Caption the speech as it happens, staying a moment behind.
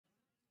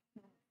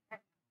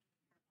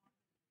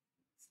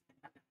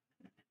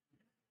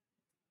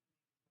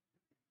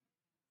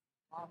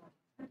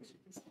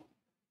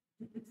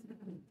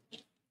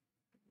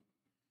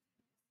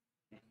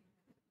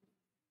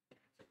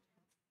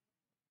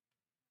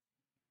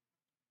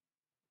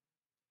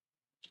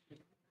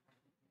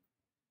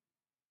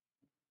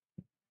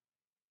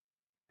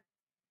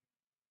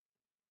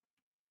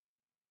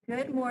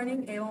Good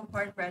morning, Avon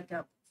Park Red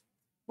Devils.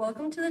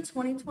 Welcome to the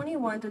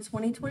 2021 to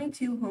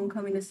 2022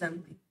 Homecoming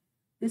Assembly.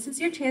 This is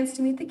your chance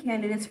to meet the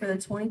candidates for the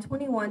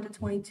 2021 to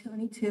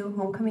 2022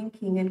 Homecoming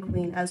King and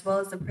Queen, as well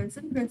as the Prince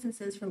and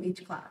Princesses from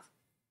each class.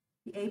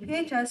 The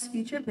APHS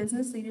Future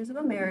Business Leaders of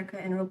America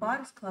and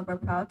Robotics Club are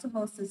proud to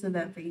host this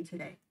event for you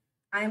today.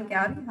 I am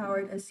Gabby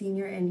Howard, a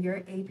senior and your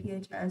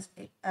APHS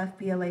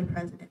FBLA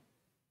president.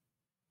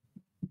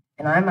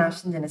 And I'm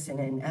Ashton Dennison,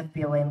 an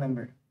FBLA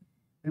member.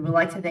 We would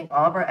like to thank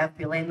all of our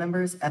FBLA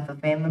members,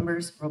 FFA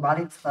members,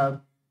 Robotics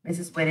Club,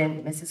 Mrs.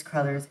 Whitten, Mrs.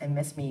 Crothers, and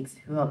Miss Meeks,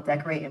 who helped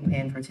decorate and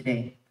plan for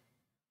today.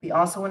 We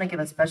also want to give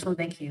a special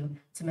thank you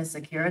to Ms.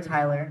 Sakira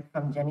Tyler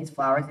from Jenny's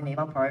Flowers in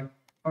Avon Park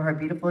for her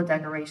beautiful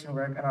decoration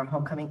work on our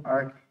homecoming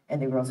arc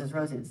and the Roses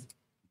Roses.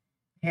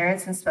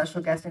 Parents and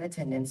special guests in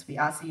attendance, we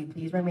ask that you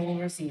please remain in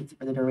your seats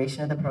for the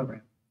duration of the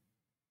program.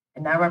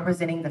 And now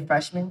representing the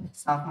freshmen,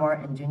 sophomore,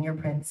 and junior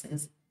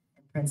princes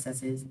and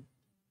princesses.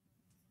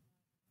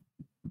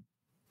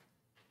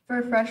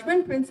 For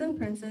freshman Prince and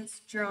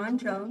Princess,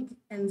 Jerron Jones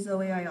and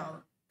Zoe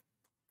Ayala.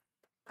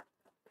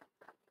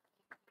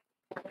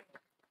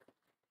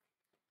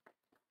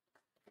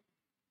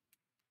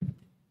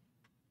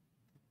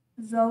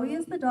 Zoe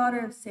is the daughter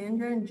of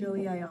Sandra and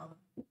Joey Ayala.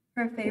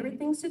 Her favorite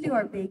things to do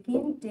are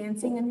baking,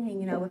 dancing, and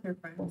hanging out with her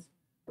friends.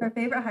 Her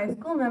favorite high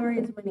school memory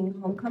is winning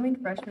homecoming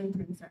freshman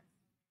princess.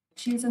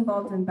 She is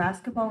involved in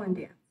basketball and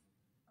dance.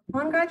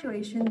 Upon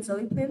graduation,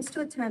 Zoe plans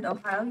to attend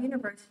Ohio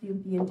University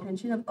with the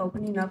intention of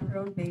opening up her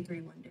own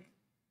bakery one day.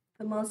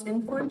 The most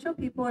influential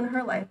people in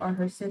her life are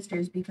her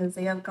sisters because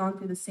they have gone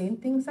through the same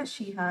things that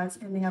she has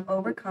and they have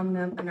overcome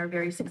them and are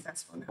very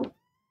successful now.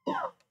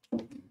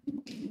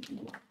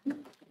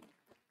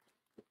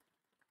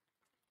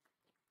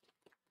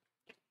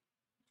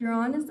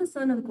 Jerron is the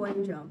son of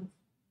Gwen Jones.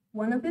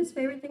 One of his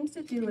favorite things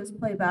to do is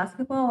play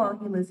basketball while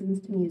he listens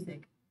to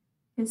music.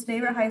 His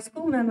favorite high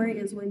school memory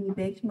is when he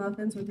baked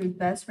muffins with his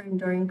best friend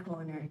during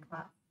culinary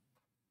class.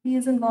 He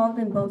is involved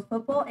in both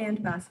football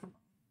and basketball.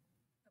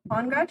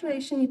 Upon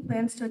graduation, he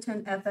plans to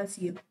attend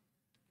FSU.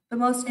 The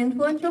most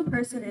influential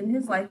person in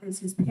his life is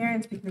his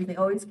parents because they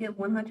always give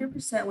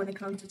 100% when it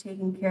comes to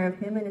taking care of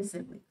him and his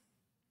siblings.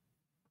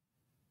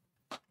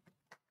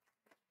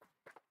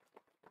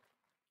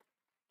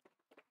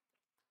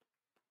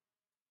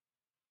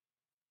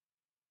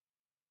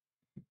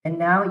 And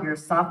now your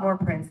sophomore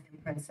prince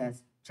and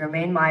princess,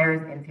 Jermaine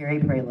Myers and Terry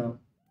Prelo.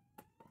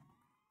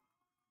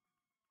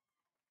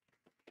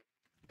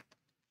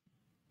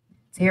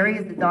 Terry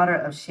is the daughter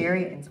of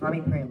Sherry and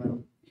Tommy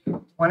Prelo.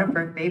 One of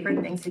her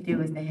favorite things to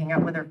do is to hang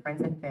out with her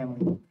friends and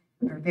family.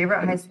 Her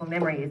favorite high school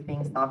memory is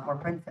being sophomore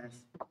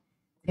princess.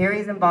 Terry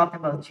is involved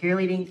in both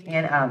cheerleading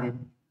and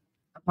Avon.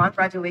 Upon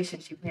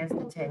graduation, she plans to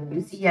attend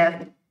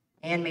UCF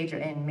and major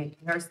in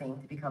nursing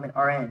to become an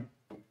RN.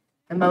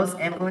 The most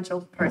influential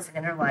person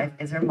in her life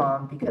is her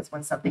mom because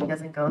when something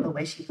doesn't go the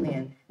way she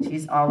planned,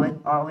 she's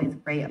always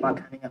great about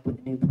coming up with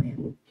a new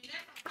plan.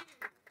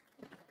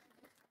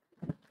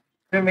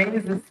 Jermaine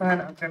is the son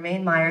of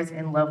Jermaine Myers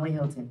and Lovely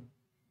Hilton.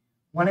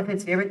 One of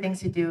his favorite things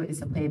to do is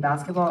to play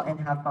basketball and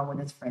have fun with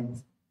his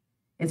friends.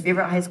 His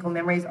favorite high school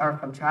memories are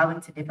from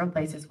traveling to different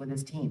places with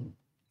his team.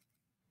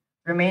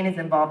 Jermaine is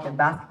involved in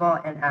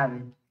basketball and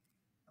Avon.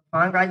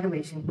 Upon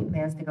graduation, he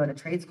plans to go to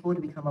trade school to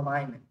become a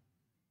lineman.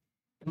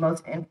 The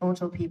most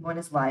influential people in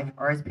his life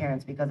are his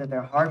parents because of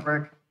their hard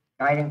work,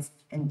 guidance,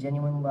 and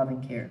genuine love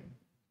and care.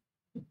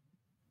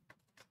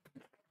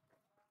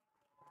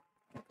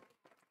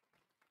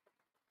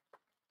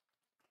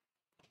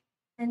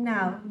 And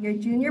now, your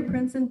junior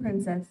prince and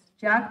princess,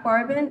 Jack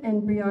Barbin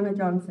and Brianna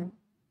Johnson.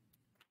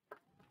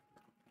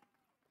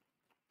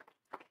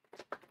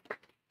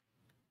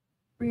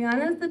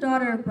 Brianna is the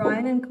daughter of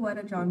Brian and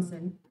Coetta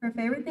Johnson. Her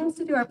favorite things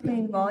to do are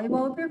playing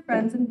volleyball with her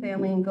friends and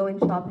family and going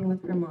shopping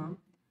with her mom.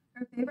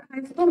 Her favorite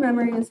high school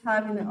memory is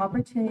having the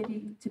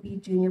opportunity to be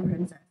junior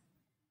princess.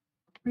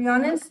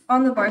 Brianna is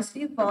on the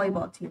varsity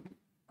volleyball team.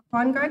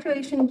 Upon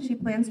graduation, she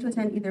plans to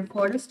attend either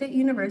Florida State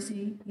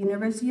University,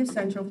 University of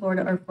Central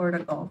Florida, or Florida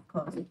Gulf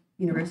Coast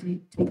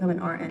University to become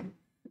an RN.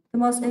 The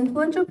most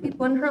influential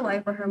people in her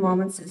life are her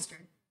mom and sister.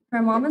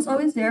 Her mom is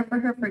always there for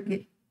her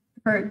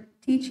for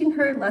teaching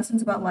her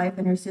lessons about life,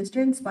 and her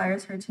sister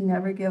inspires her to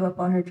never give up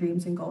on her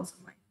dreams and goals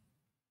in life.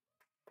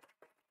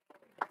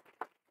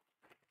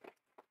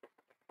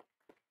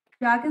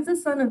 Jack is the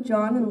son of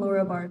John and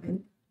Laura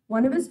Barbin.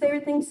 One of his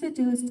favorite things to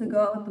do is to go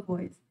out with the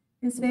boys.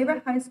 His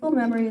favorite high school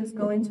memory is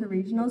going to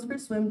regionals for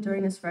swim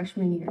during his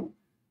freshman year.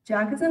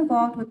 Jack is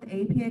involved with the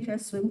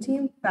APHS swim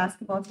team,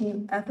 basketball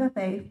team,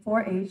 FFA,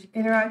 4-H,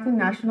 Interactive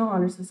National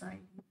Honor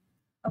Society.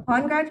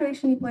 Upon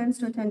graduation, he plans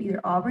to attend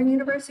either Auburn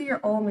University or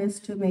Ole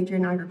Miss to major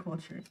in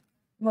agriculture.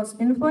 The most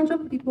influential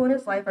people in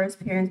his life are his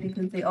parents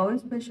because they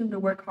always push him to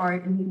work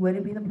hard and he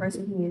wouldn't be the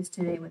person he is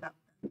today without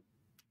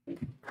them.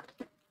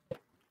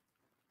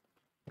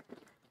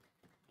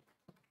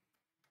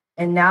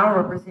 And now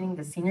representing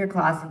the senior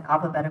class in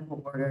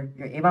alphabetical order,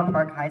 your Avon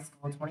Park High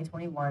School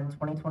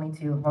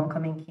 2021-2022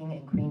 Homecoming King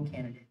and Queen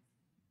candidates.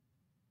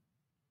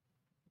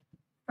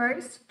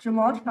 First,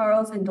 Jamal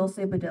Charles and Dulce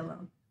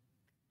Badillo.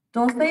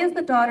 Dulce is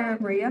the daughter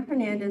of Maria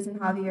Hernandez and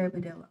Javier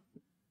Badilla.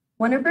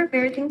 One of her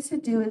favorite things to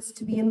do is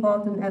to be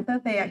involved in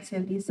FFA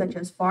activities such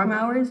as farm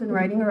hours and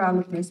riding around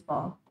with Miss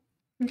Ball.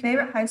 Her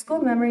favorite high school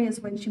memory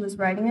is when she was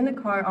riding in a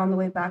car on the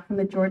way back from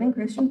the Jordan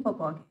Christian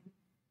football game.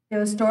 It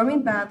was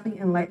storming badly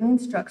and lightning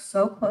struck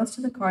so close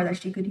to the car that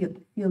she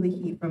could feel the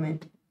heat from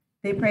it.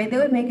 They prayed they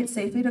would make it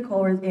safely to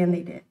Culver's, and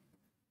they did.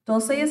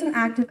 Dulce is an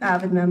active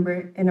Avon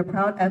member and a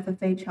proud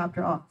FFA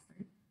chapter officer.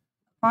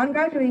 Upon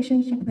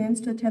graduation, she plans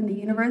to attend the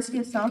University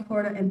of South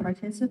Florida and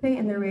participate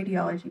in their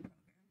radiology program.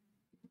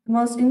 The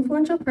most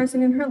influential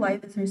person in her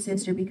life is her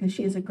sister because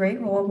she is a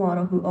great role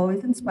model who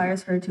always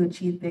inspires her to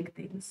achieve big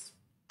things.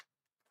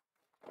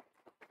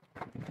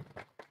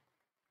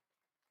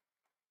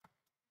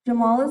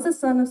 Jamal is the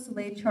son of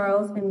Soleil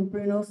Charles and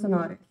Bruno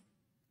Sonares.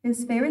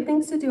 His favorite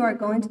things to do are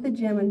going to the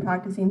gym and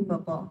practicing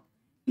football.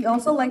 He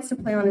also likes to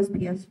play on his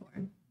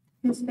PS4.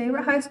 His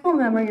favorite high school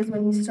memory is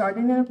when he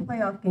started in a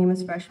playoff game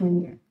his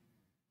freshman year.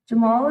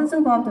 Jamal is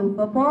involved in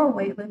football,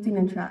 weightlifting,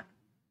 and track.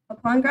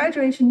 Upon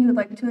graduation, he would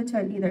like to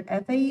attend either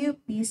FAU,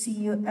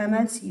 BCU,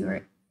 MSU,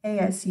 or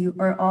ASU,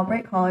 or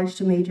Albright College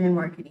to major in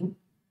marketing.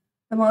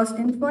 The most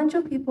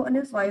influential people in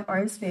his life are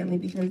his family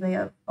because they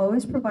have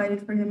always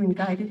provided for him and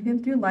guided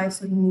him through life,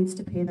 so he needs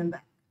to pay them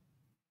back.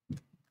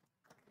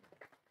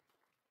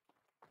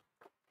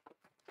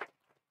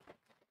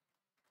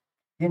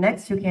 Your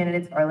next two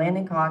candidates are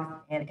Landon Cox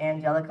and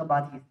Angelica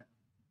Bautista.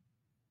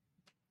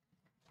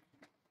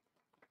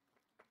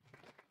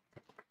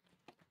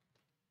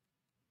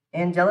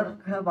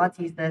 Angelica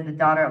Bautista is the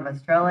daughter of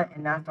Estrella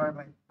and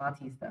Nastor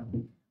Bautista.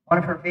 One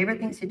of her favorite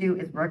things to do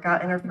is work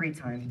out in her free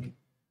time.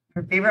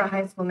 Her favorite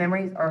high school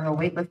memories are her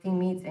weightlifting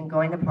meets and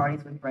going to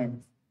parties with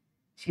friends.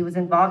 She was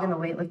involved in the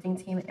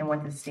weightlifting team and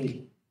went to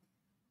state.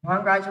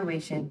 Upon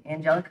graduation,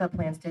 Angelica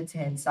plans to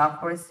attend South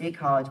Florida State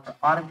College for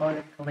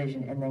automotive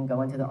collision and then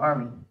go into the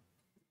Army.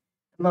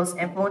 The most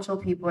influential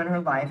people in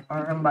her life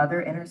are her mother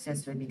and her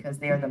sister because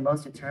they are the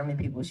most determined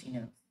people she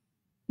knows.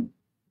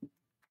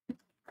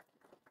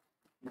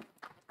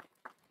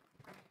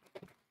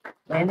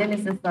 Landon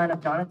is the son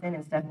of Jonathan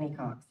and Stephanie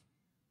Cox.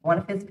 One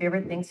of his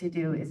favorite things to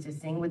do is to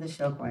sing with the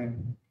show choir.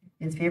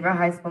 His favorite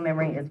high school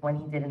memory is when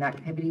he did an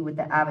activity with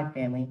the Avon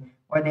family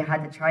where they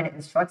had to try to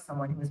instruct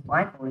someone who was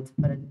blindfolded to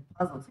put a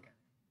puzzle together.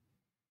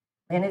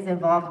 Landon is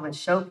involved with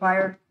show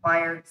choir,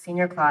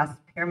 senior class,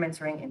 peer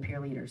mentoring, and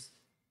peer leaders.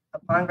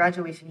 Upon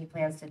graduation, he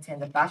plans to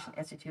attend the Fashion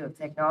Institute of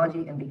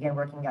Technology and begin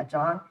working at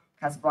John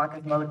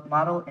Casablanca's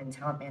model and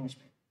talent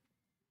management.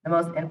 The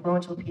most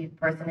influential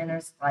person in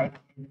his life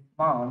is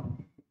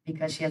mom,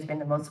 because she has been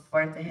the most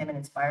supportive to him and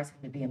inspires him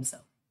to be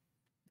himself.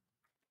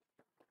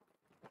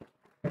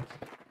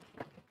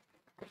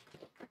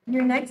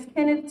 Your next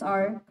candidates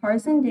are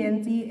Carson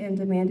Danzy and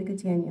Amanda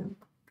Catania.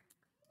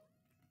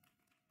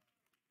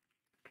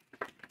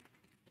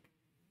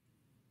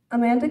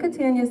 Amanda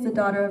Catania is the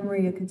daughter of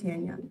Maria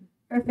Catania.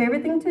 Her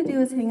favorite thing to do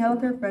is hang out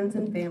with her friends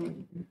and family.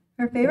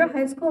 Her favorite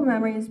high school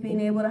memory is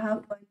being able to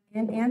have fun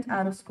in and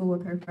out of school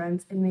with her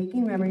friends and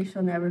making memories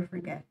she'll never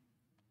forget.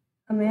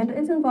 Amanda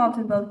is involved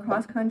in both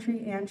cross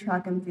country and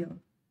track and field.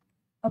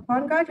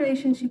 Upon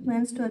graduation, she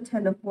plans to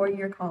attend a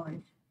 4-year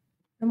college.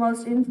 The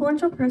most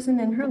influential person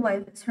in her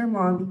life is her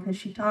mom because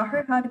she taught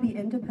her how to be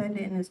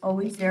independent and is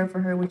always there for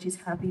her when she's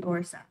happy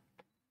or sad.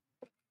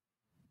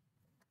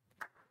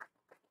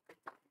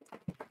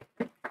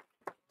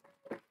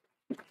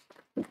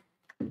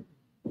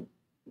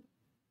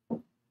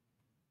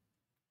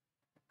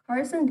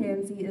 Carson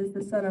Danzy is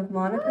the son of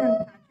Monica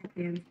and Patrick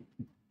Danzy.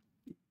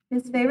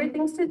 His favorite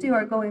things to do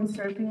are going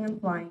surfing and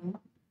flying.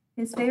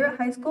 His favorite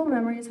high school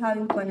memory is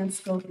having fun in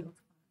Schofield.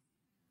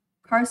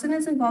 Carson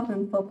is involved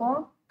in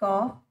football,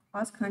 golf,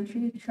 cross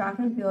country, track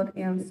and field,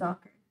 and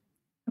soccer.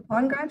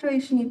 Upon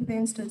graduation, he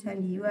plans to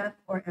attend UF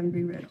or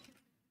Embry-Riddle.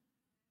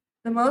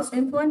 The most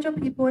influential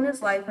people in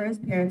his life are his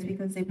parents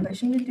because they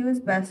push him to do his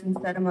best and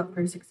set him up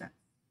for success.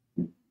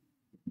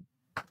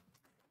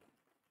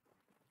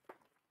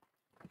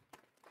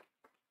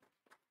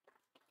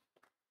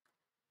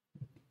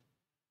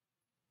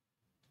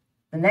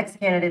 The next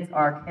candidates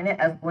are Kenneth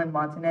Esplin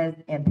Montanez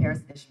and Paris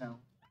Ishmael.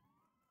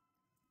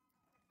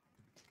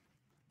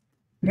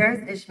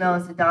 Paris Ishmael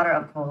is the daughter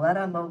of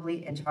Coletta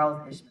Mobley and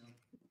Charles Ishmael.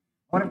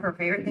 One of her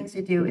favorite things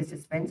to do is to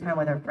spend time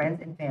with her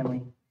friends and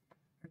family.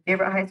 Her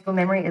favorite high school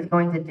memory is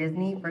going to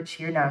Disney for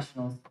cheer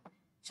nationals.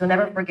 She'll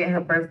never forget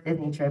her first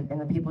Disney trip and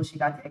the people she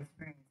got to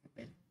experience it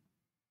with.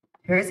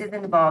 Paris is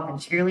involved in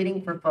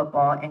cheerleading for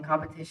football and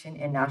competition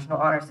in National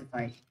Honor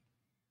Society.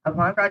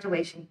 Upon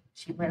graduation,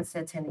 she plans to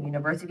attend the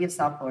University of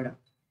South Florida.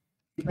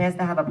 She plans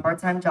to have a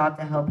part-time job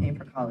to help pay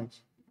for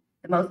college.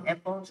 The most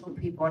influential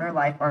people in her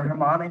life are her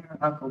mom and her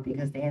uncle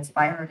because they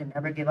inspire her to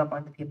never give up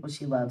on the people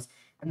she loves,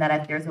 and that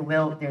if there's a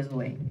will, there's a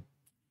way.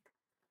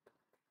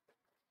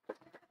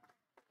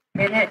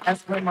 Kenneth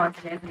Esplin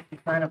Montanez is the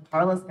son of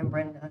Carlos and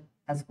Brenda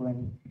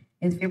Esplin.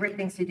 His favorite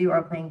things to do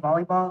are playing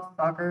volleyball,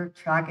 soccer,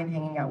 track, and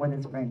hanging out with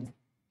his friends.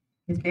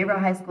 His favorite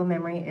high school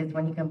memory is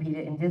when he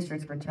competed in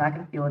districts for track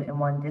and field and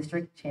won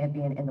district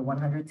champion in the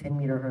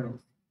 110-meter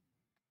hurdles.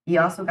 He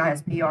also got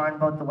his PR on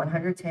both the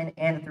 110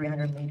 and the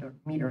 300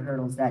 meter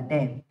hurdles that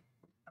day.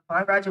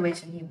 Upon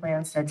graduation, he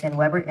plans to attend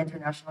Weber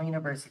International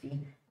University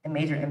and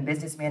major in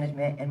business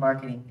management and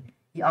marketing.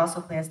 He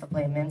also plans to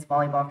play men's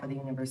volleyball for the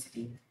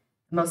university.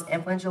 The most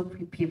influential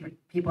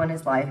people in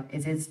his life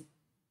is his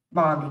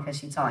mom because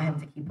she taught him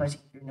to keep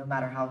pushing through no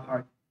matter how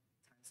hard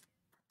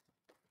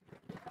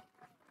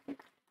times.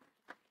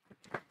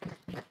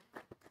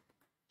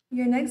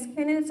 Your next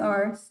candidates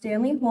are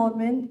Stanley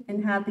Holdman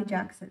and Hadley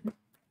Jackson.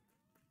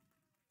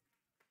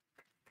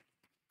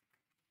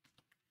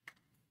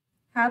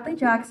 Hadley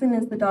Jackson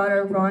is the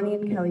daughter of Ronnie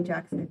and Kelly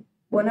Jackson.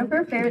 One of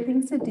her favorite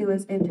things to do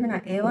is intern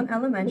at Avon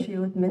Elementary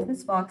with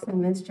Mrs. Fox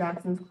and Miss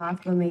Jackson's class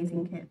of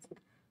amazing kids.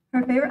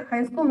 Her favorite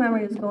high school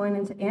memory is going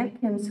into Aunt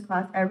Kim's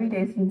class every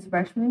day since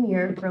freshman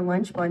year for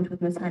lunch bunch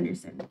with Miss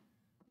Henderson.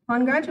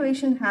 Upon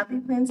graduation, Hadley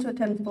plans to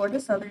attend Florida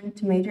Southern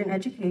to major in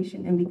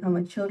education and become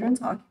a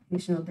children's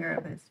occupational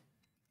therapist.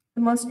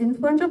 The most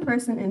influential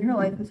person in her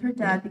life is her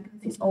dad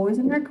because he's always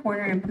in her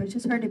corner and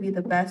pushes her to be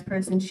the best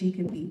person she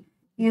can be,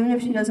 even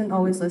if she doesn't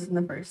always listen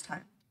the first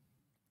time.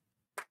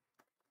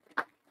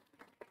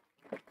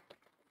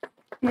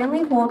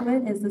 Stanley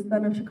Holdman is the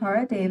son of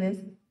Shakara Davis.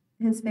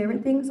 His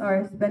favorite things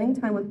are spending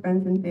time with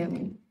friends and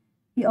family.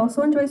 He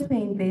also enjoys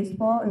playing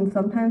baseball and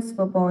sometimes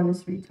football in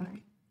his free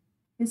time.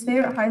 His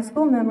favorite high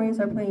school memories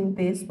are playing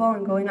baseball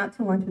and going out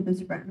to lunch with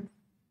his friends.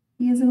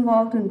 He is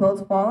involved in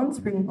both fall and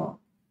spring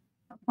ball.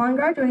 Upon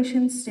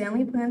graduation,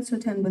 Stanley plans to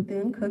attend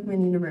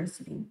Bethune-Cookman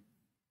University.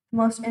 The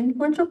most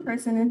influential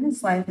person in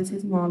his life is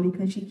his mom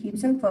because she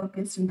keeps him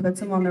focused and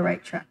puts him on the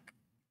right track.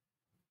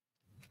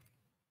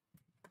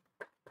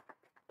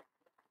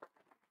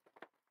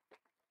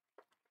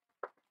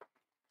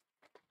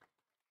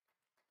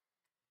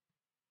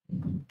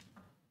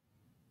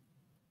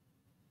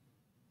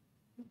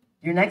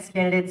 Your next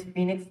candidates,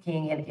 Phoenix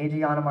King and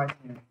Adriana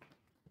Martinez.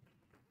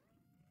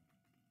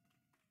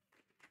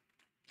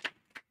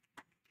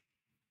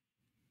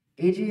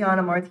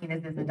 Adriana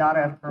Martinez is the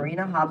daughter of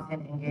Karina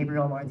Hobson and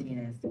Gabriel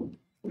Martinez.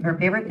 Her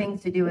favorite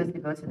things to do is to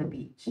go to the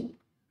beach.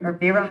 Her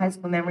favorite high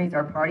school memories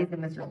are parties in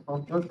Mr.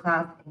 Schofield's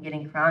class and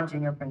getting crowned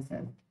junior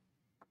princess.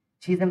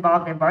 She's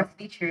involved in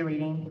varsity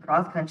cheerleading,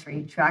 cross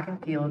country, track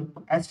and field,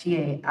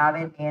 SGA,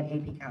 Avon,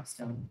 and AP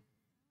Capstone.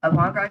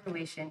 Upon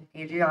graduation,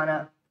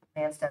 Adriana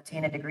plans to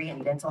obtain a degree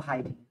in dental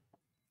hygiene.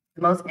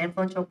 The most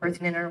influential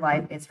person in her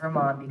life is her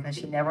mom because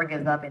she never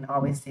gives up and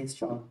always stays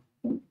strong.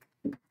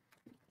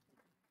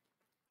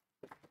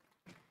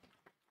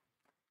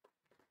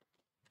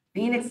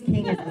 Phoenix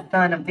King is the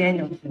son of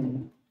Daniel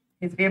King.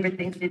 His favorite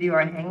things to do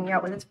are hanging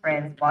out with his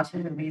friends,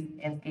 watching movies,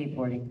 and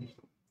skateboarding.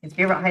 His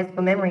favorite high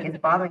school memory is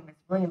bothering Miss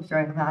Williams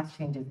during class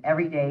changes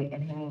every day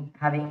and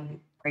having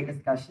great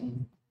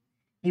discussions.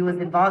 He was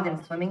involved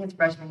in swimming his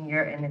freshman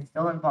year and is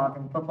still involved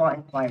in football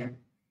and choir.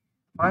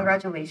 Upon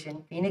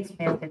graduation, Phoenix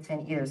plans to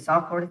attend either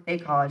South Florida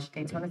State College,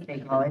 Daytona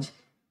State College,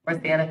 or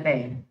Santa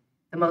Fe.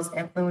 The most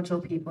influential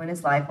people in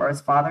his life are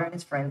his father and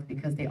his friends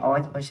because they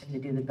always push him to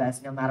do the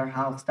best no matter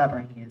how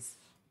stubborn he is.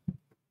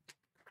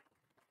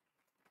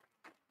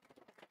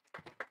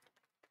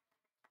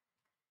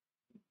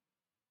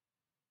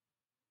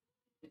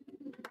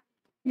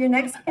 Your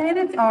next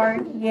candidates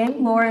are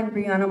Yang Moore and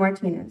Brianna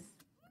Martinez.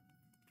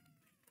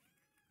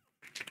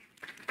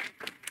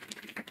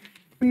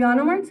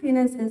 Brianna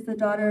Martinez is the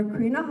daughter of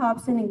Karina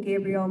Hobson and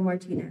Gabriel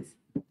Martinez.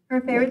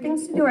 Her favorite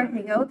things to do are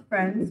hang out with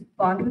friends,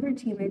 bond with her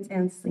teammates,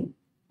 and sleep.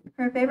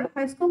 Her favorite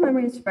high school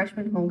memory is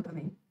freshman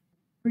homecoming.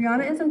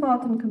 Brianna is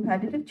involved in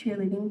competitive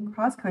cheerleading,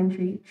 cross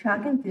country,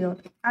 track and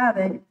field,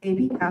 Avon,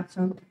 AP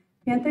Capstone,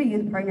 Panther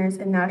Youth Partners,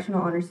 and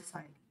National Honor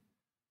Society.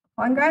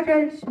 Upon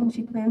graduation,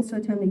 she plans to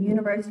attend the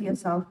University of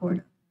South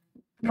Florida.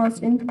 The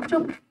most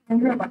influential in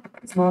her life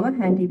is Mama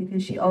Hendy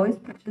because she always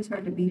pushes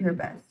her to be her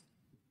best.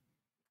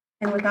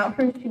 And without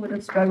her, she would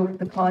have struggled with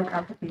the college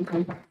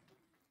application process.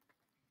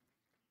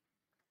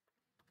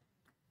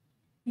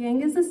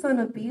 Yang is the son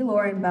of B.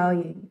 Laura and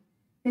Bao Yang.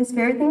 His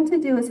favorite thing to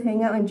do is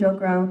hang out and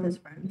joke around with his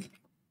friends.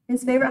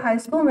 His favorite high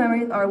school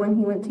memories are when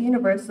he went to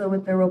Universal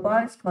with the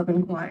robotics club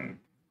and choir,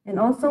 and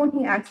also when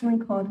he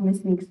accidentally called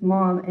Miss Meek's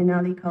mom, and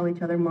now they call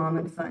each other mom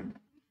and son.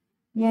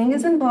 Yang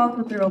is involved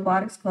with the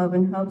robotics club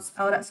and helps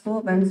out at school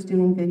events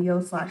doing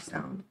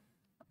video/sound.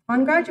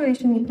 On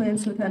graduation, he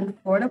plans to attend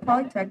Florida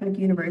Polytechnic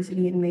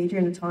University and major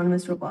in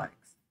autonomous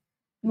robotics.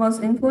 The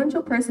most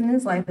influential person in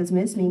his life is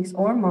Miss Meeks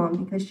or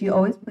mom because she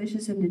always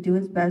pushes him to do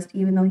his best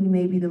even though he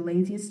may be the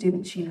laziest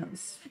student she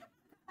knows.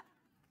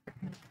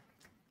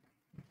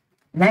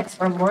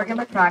 Next are Morgan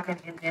McCracken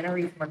and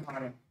Annalise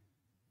Mercado.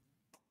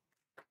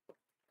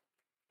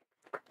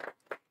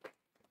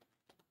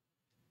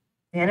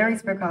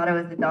 Annalise Mercado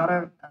is the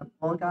daughter of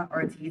Olga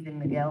Ortiz and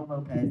Miguel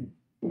Lopez.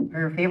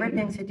 Her favorite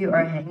things to do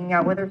are hanging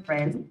out with her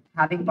friends,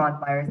 having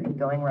bonfires, and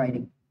going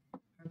riding.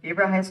 Her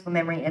favorite high school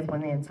memory is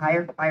when the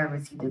entire choir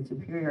received a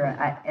superior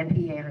at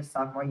MPA her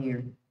sophomore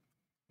year.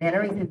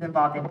 Annalise is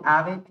involved in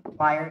Avon,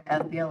 choir,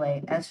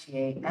 FBLA,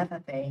 SGA,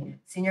 FFA,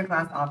 senior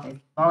class office,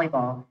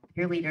 volleyball,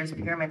 peer leaders,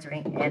 peer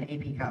mentoring, and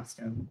AP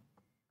Capstone.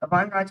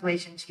 Upon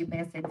graduation, she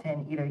plans to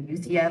attend either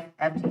UCF,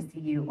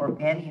 FGCU, or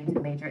FAMU to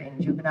major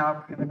in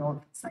juvenile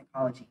criminal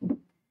psychology.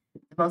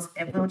 The most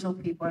influential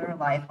people in her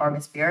life are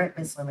Miss Barrett,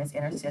 Miss Loomis,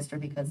 and her sister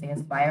because they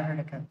inspire her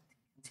to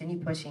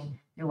continue pushing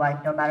through life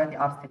no matter the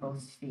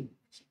obstacles she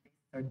faces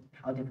or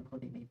how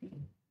difficult they may be.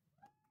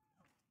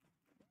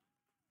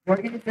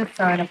 Morgan is the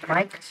son of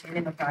Mike and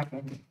Shannon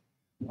McCracken.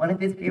 One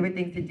of his favorite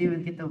things to do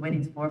is get the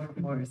winning 4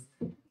 for 4s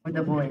with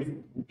the boys.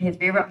 His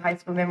favorite high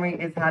school memory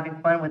is having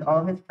fun with all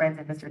of his friends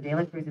in Mr. De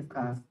La Cruz's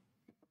class.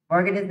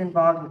 Morgan is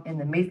involved in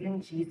the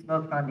Mason G.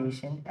 Smoke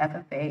Foundation,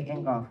 FFA,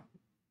 and golf.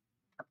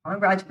 Upon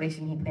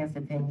graduation, he plans to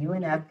attend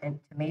UNF and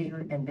to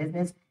major in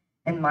business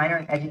and minor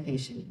in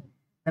education.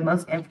 The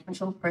most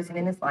influential person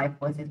in his life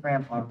was his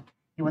grandpa.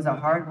 He was a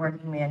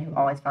hard-working man who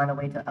always found a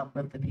way to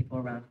uplift the people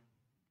around him.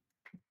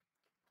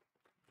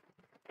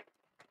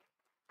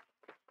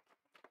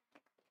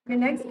 Your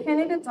next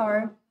candidates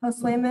are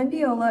Josue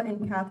Mendiola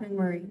and Catherine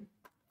Murray.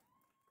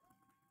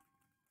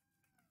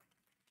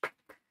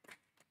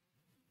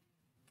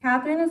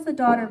 Catherine is the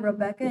daughter of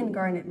Rebecca and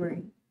Garnet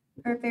Murray.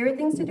 Her favorite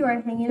things to do are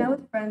hanging out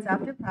with friends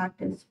after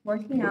practice,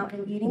 working out,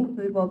 and eating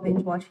food while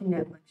binge watching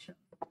Netflix shows.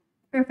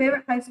 Her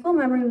favorite high school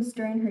memory was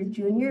during her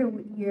junior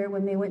year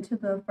when they went to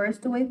the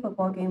first away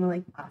football game in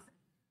Lake Placid.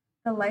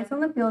 The lights on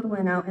the field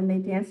went out and they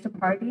danced to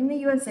Party in the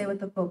USA with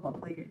the football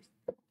players.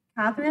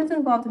 Catherine is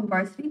involved in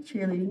varsity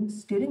cheerleading,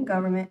 student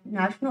government,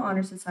 National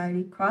Honor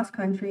Society, cross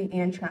country,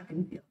 and track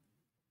and field.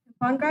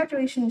 Upon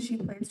graduation, she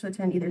plans to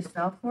attend either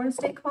South Florida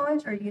State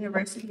College or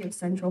University of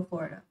Central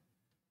Florida.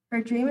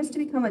 Her dream is to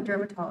become a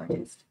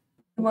dermatologist.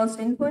 The most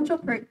influential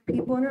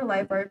people in her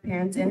life are her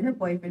parents and her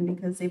boyfriend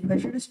because they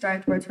push her to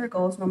strive towards her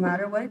goals no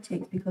matter what it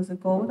takes because a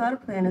goal without a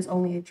plan is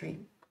only a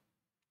dream.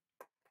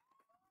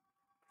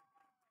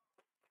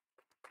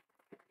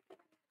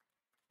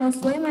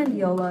 Josue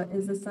Mendiola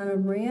is the son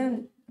of Maria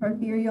and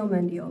Porfirio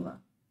Mendiola.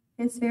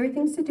 His favorite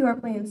things to do are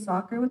playing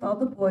soccer with all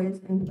the boys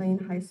and playing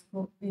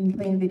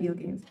video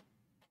games.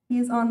 He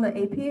is on the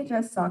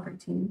APHS soccer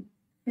team.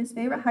 His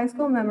favorite high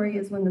school memory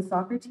is when the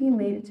soccer team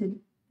made it to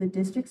the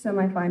district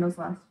semifinals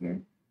last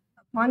year.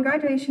 Upon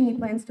graduation, he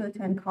plans to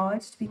attend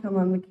college to become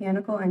a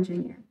mechanical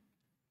engineer.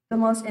 The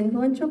most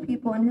influential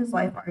people in his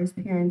life are his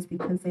parents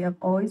because they have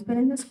always been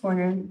in his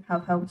corner and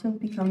have helped him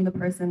become the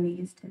person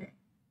he is today.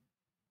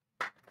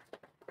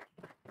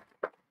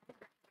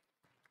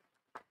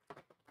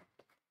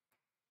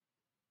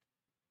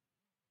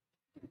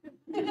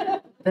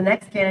 The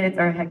next candidates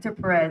are Hector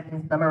Perez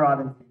and Summer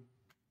Robinson.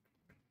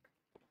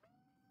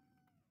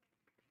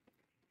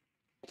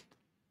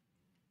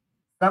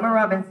 Summer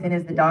Robinson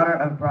is the daughter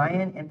of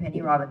Brian and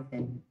Penny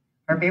Robinson.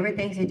 Her favorite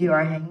things to do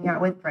are hanging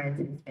out with friends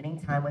and spending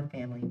time with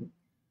family.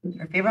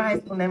 Her favorite high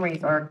school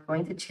memories are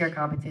going to cheer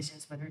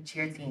competitions with her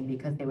cheer team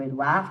because they would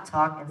laugh,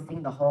 talk, and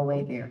sing the whole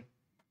way there.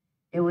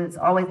 It was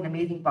always an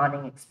amazing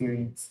bonding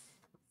experience.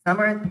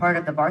 Summer is part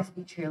of the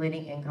varsity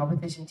cheerleading and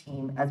competition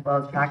team as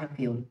well as track and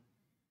field.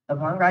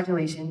 Upon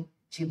graduation,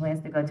 she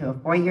plans to go to a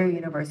 4-year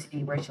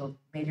university where she'll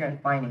major in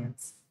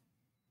finance.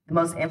 The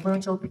most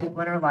influential people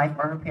in her life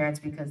are her parents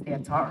because they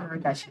have taught her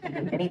that she can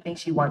do anything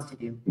she wants to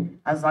do.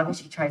 As long as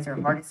she tries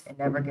her hardest and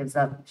never gives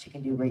up, she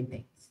can do great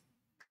things.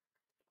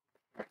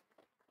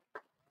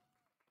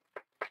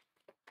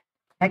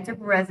 Hector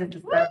Perez is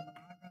the son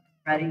of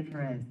Freddie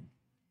Perez.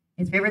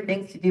 His favorite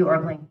things to do are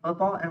playing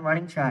football and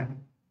running track.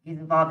 He's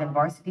involved in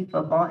varsity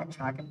football and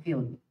track and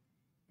field.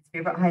 His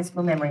favorite high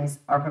school memories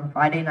are from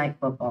Friday night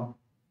football.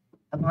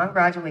 Upon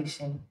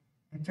graduation,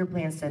 Hector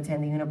plans to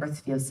attend the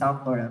University of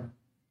South Florida.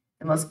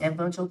 The most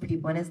influential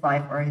people in his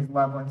life are his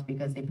loved ones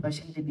because they push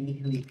him to be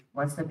who he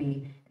wants to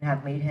be and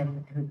have made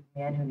him the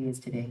man who he is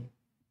today.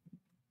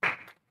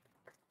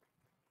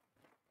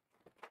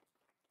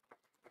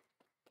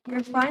 Your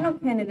final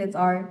candidates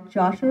are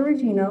Joshua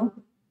Regino,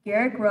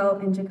 Garrett Rowe,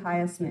 and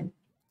Jekiah Smith.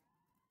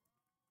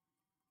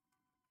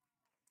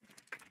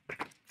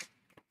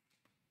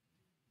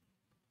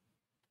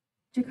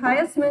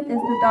 Jekiah Smith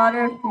is the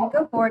daughter of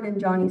Shrika Ford and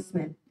Johnny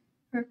Smith.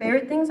 Her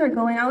favorite things are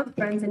going out with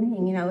friends and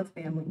hanging out with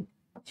family.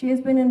 She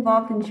has been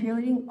involved in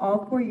cheerleading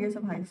all 4 years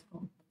of high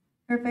school.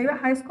 Her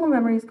favorite high school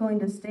memory is going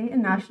to state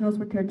and nationals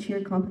with her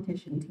cheer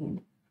competition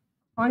team.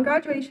 Upon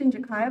graduation,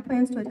 Jekiah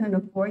plans to attend a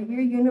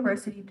 4-year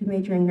university to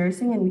major in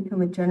nursing and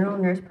become a general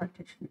nurse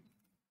practitioner.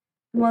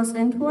 The most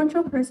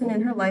influential person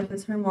in her life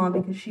is her mom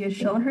because she has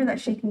shown her that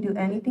she can do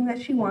anything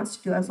that she wants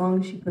to do as long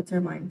as she puts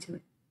her mind to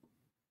it.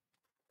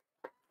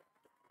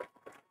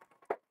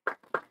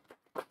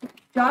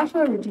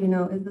 Joshua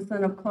Regino is the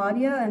son of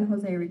Claudia and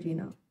Jose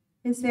Regino.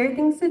 His favorite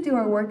things to do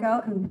are work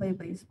out and play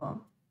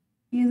baseball.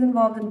 He is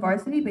involved in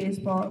varsity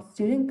baseball,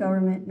 student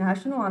government,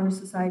 National Honor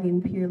Society,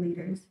 and peer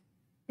leaders.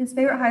 His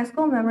favorite high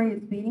school memory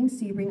is beating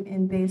Sebring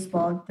in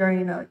baseball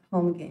during a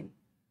home game.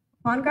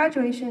 Upon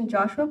graduation,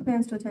 Joshua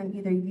plans to attend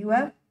either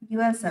UF,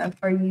 USF,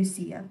 or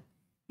UCF.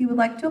 He would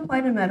like to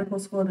apply to medical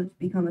school to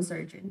become a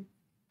surgeon.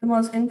 The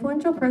most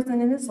influential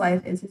person in his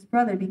life is his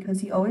brother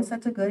because he always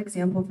sets a good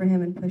example for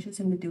him and pushes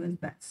him to do his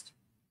best.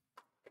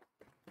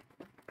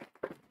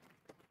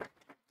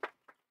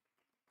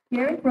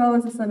 Garrett Rowe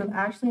is the son of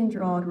Ashley and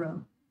Gerald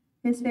Rowe.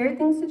 His favorite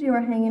things to do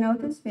are hanging out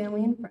with his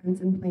family and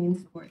friends and playing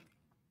sports.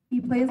 He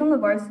plays on the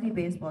varsity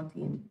baseball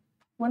team.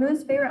 One of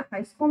his favorite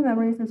high school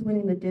memories is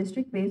winning the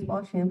district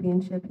baseball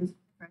championship his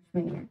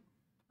freshman year.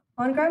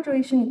 Upon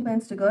graduation, he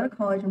plans to go to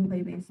college and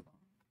play baseball.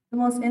 The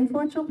most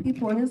influential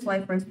people in his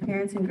life are his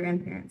parents and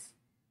grandparents.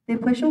 They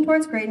push him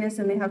towards greatness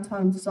and they have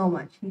taught him so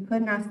much. He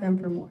couldn't ask them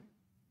for more.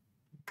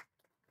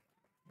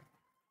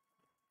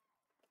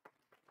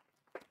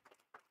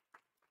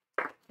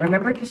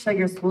 Remember to show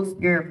your school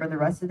spirit for the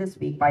rest of this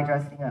week by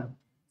dressing up.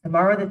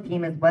 Tomorrow the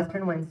theme is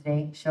Western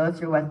Wednesday. Show us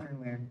your Western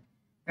wear.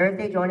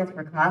 Thursday, join us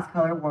for Class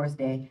Color Wars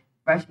Day.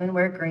 Freshmen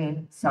wear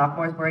green,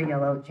 sophomores wear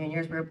yellow,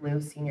 juniors wear blue,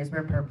 seniors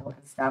wear purple,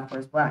 and staff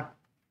wears black.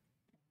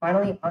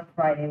 Finally, on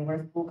Friday,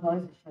 wear school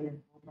colors to show your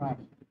school pride.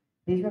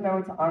 Please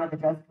remember to honor the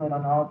dress code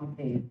on all of these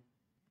days.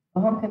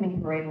 The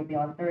homecoming parade will be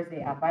on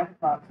Thursday at 5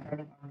 o'clock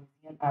starting on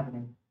Museum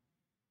Avenue.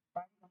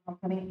 Friday, the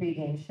homecoming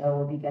pregame show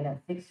will begin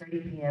at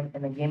 6:30 p.m.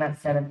 and the game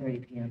at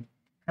 7:30 p.m.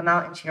 Come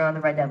out and cheer on the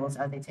Red Devils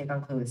as they take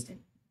on Clewiston.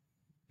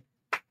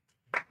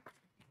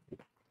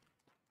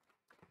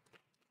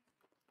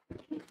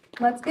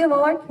 Let's give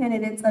all our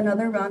candidates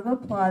another round of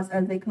applause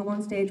as they come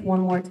on stage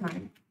one more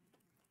time.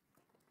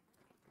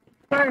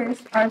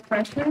 First, our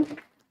freshman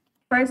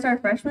prince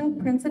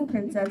and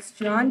princess,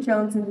 John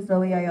Jones and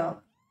Zoe Ayala.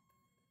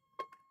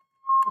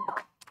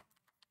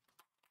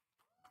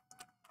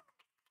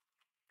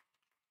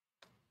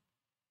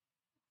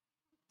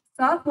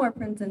 Sophomore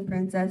prince and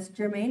princess,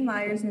 Jermaine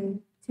Myers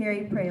and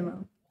Terry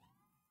Pralo.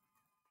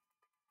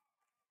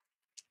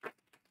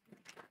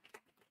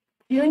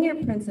 Junior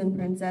prince and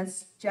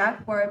princess,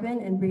 Jack Barbin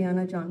and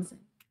Brianna Johnson.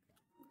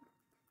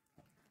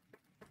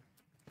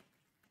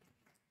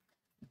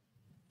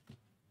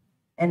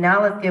 And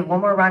now let's give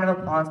one more round of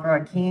applause for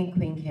our king and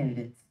queen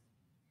candidates,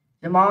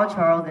 Jamal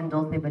Charles and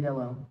Dulce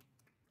Badillo.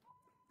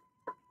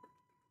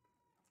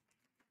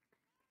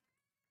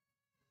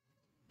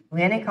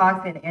 Landon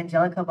Cox and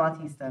Angelica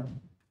Bautista.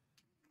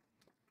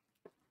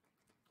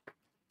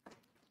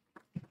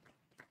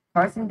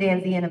 Carson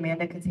Danzy and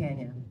Amanda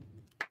Catania.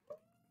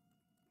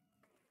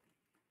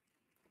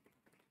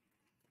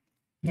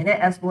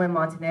 Kenneth Espelin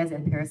Montanez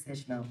and Paris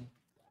Ishmael.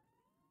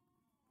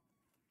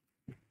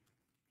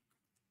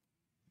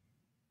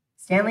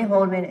 Stanley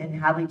Holdman and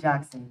Hadley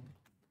Jackson.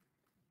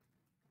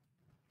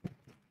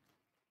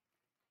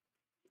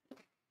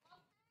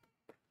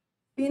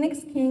 Phoenix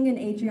King and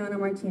Adriana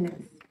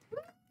Martinez.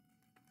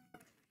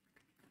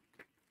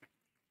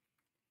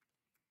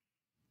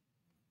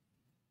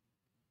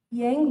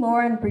 Yang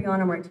Laura and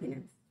Brianna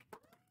Martinez.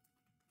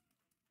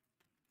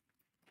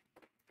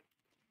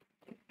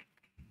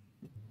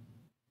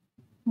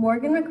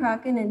 Morgan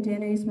McCracken and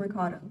Janice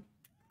Mercado.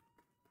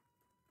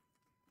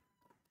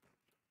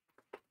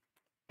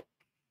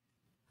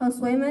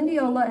 Josue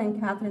Mendiola and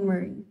Catherine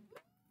Murray.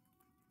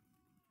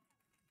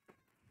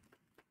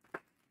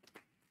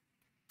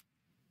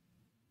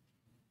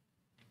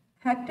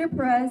 Hector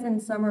Perez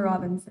and Summer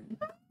Robinson.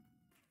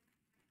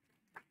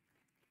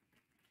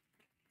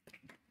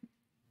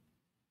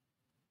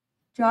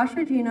 Josh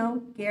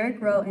Regino, Garrett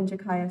Rowe, and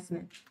Jakaya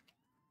Smith.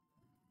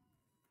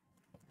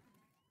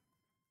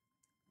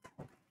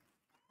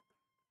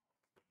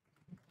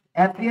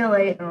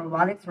 FBLA and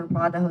Robotics were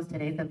proud to host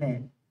today's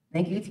event.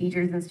 Thank you,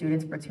 teachers and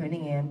students, for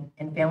tuning in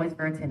and families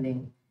for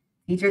attending.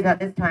 Teachers, at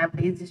this time,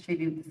 please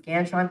distribute the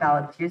Scantron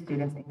ballots to your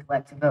students and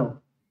collect to vote.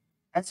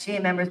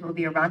 SGA members will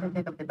be around to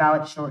pick up the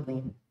ballots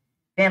shortly.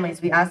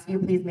 Families, we ask you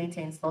please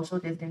maintain social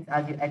distance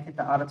as you exit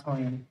the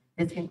auditorium.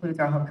 This concludes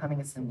our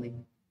homecoming assembly.